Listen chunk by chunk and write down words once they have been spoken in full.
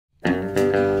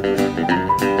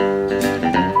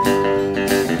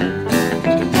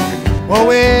Well,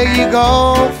 where you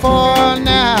go for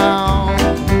now?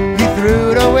 You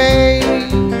threw it away.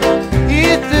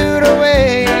 You threw it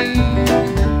away.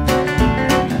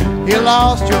 You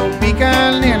lost your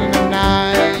beacon in the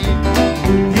night.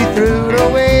 You threw it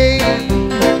away.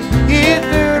 You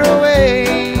threw it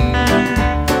away.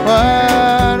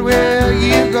 What will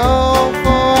you go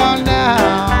for now?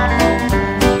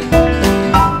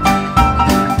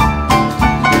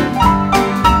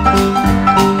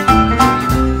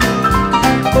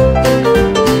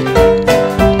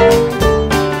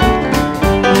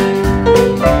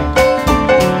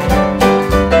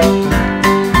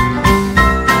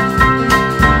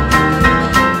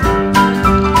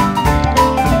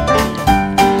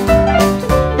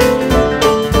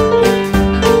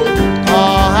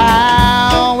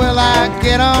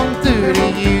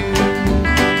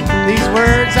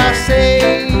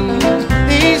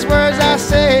 These words I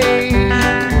say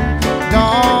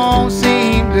don't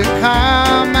seem to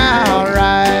come out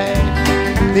right.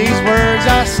 These words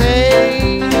I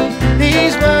say,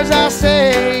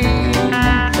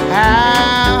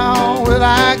 how will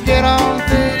I get on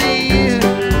through to you?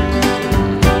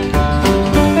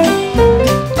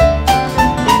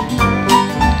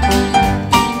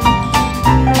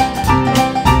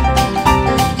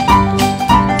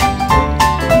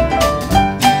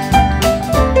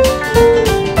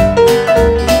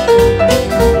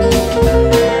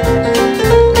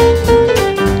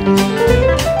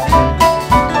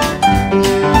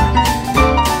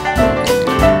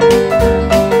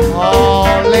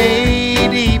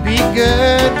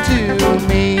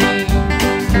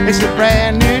 It's a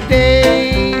brand new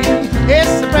day,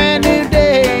 it's a brand new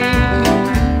day.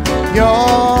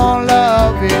 Your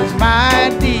love is my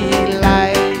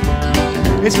delight.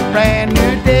 It's a brand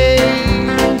new day,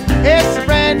 it's a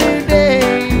brand new day.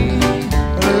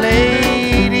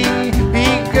 Lady, be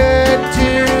good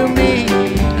to me.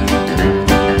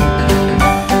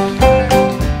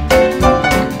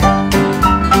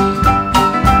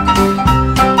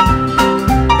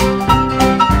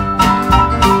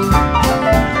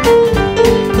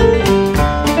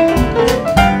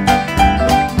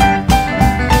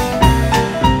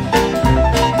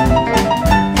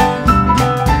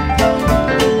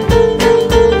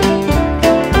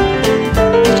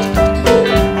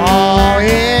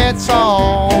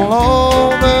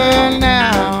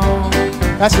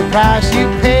 That's the price you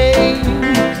pay,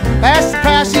 that's the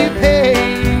price you pay.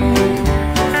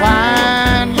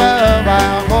 Find love,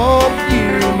 I hope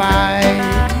you might.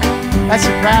 That's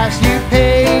the price you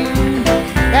pay,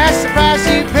 that's the price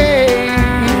you pay.